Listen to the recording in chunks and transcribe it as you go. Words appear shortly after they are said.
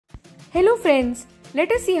Hello friends,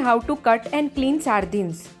 let us see how to cut and clean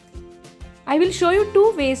sardines. I will show you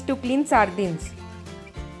two ways to clean sardines.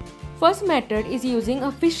 First method is using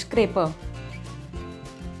a fish scraper.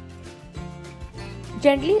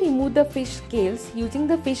 Gently remove the fish scales using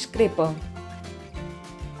the fish scraper.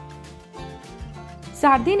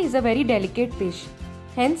 Sardine is a very delicate fish,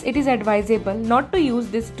 hence it is advisable not to use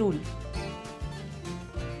this tool.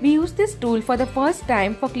 We used this tool for the first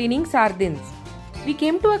time for cleaning sardines. We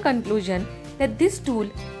came to a conclusion that this tool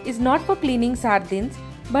is not for cleaning sardines,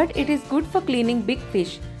 but it is good for cleaning big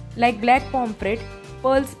fish like black pomfret,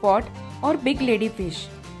 pearl spot or big ladyfish.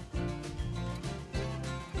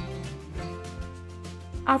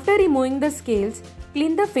 After removing the scales,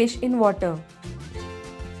 clean the fish in water.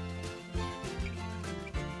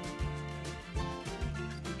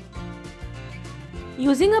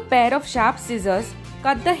 Using a pair of sharp scissors,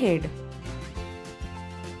 cut the head.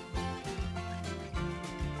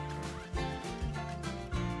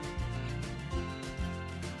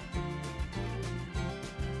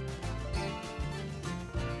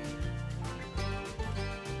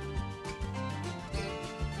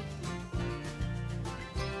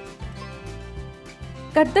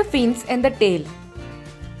 Cut the fins and the tail.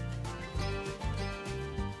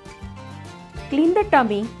 Clean the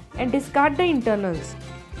tummy and discard the internals.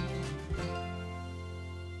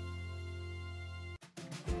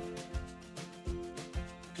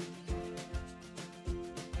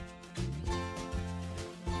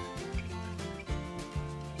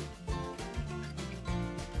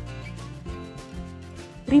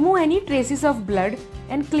 Remove any traces of blood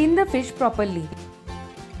and clean the fish properly.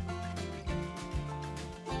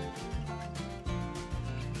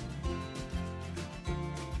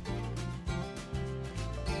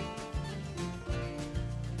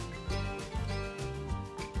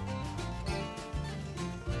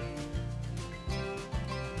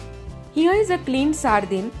 Here is a cleaned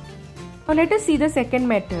sardine. Now let us see the second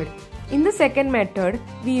method. In the second method,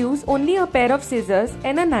 we use only a pair of scissors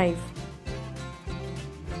and a knife.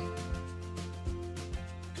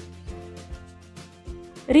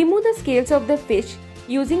 Remove the scales of the fish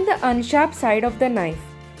using the unsharp side of the knife.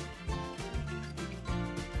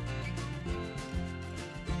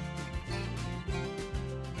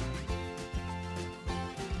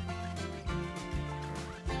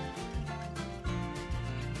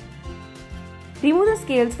 Remove the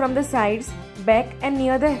scales from the sides, back and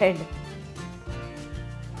near the head.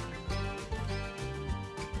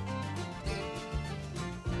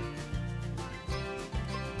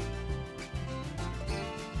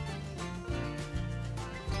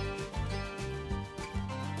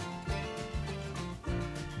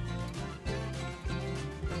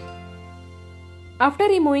 After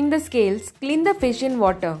removing the scales, clean the fish in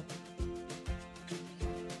water.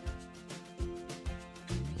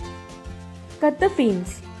 Cut the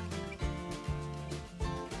fins.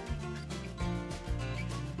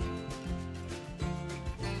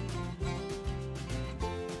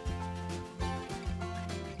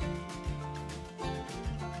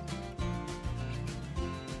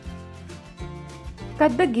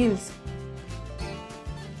 Cut the gills.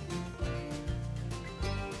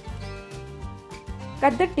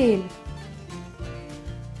 Cut the tail.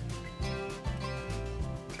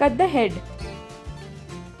 Cut the head.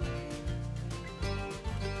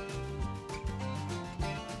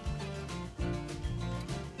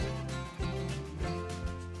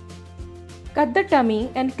 Cut the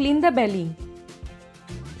tummy and clean the belly.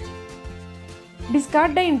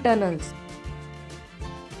 Discard the internals.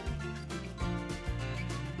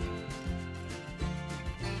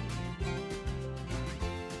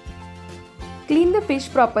 Clean the fish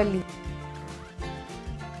properly.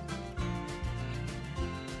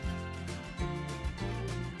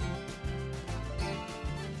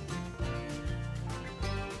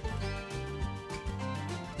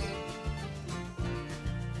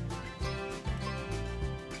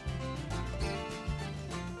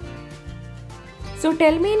 So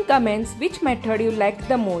tell me in comments which method you liked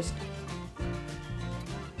the most.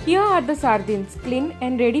 Here are the sardines clean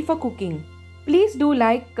and ready for cooking. Please do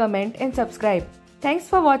like, comment and subscribe. Thanks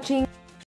for watching.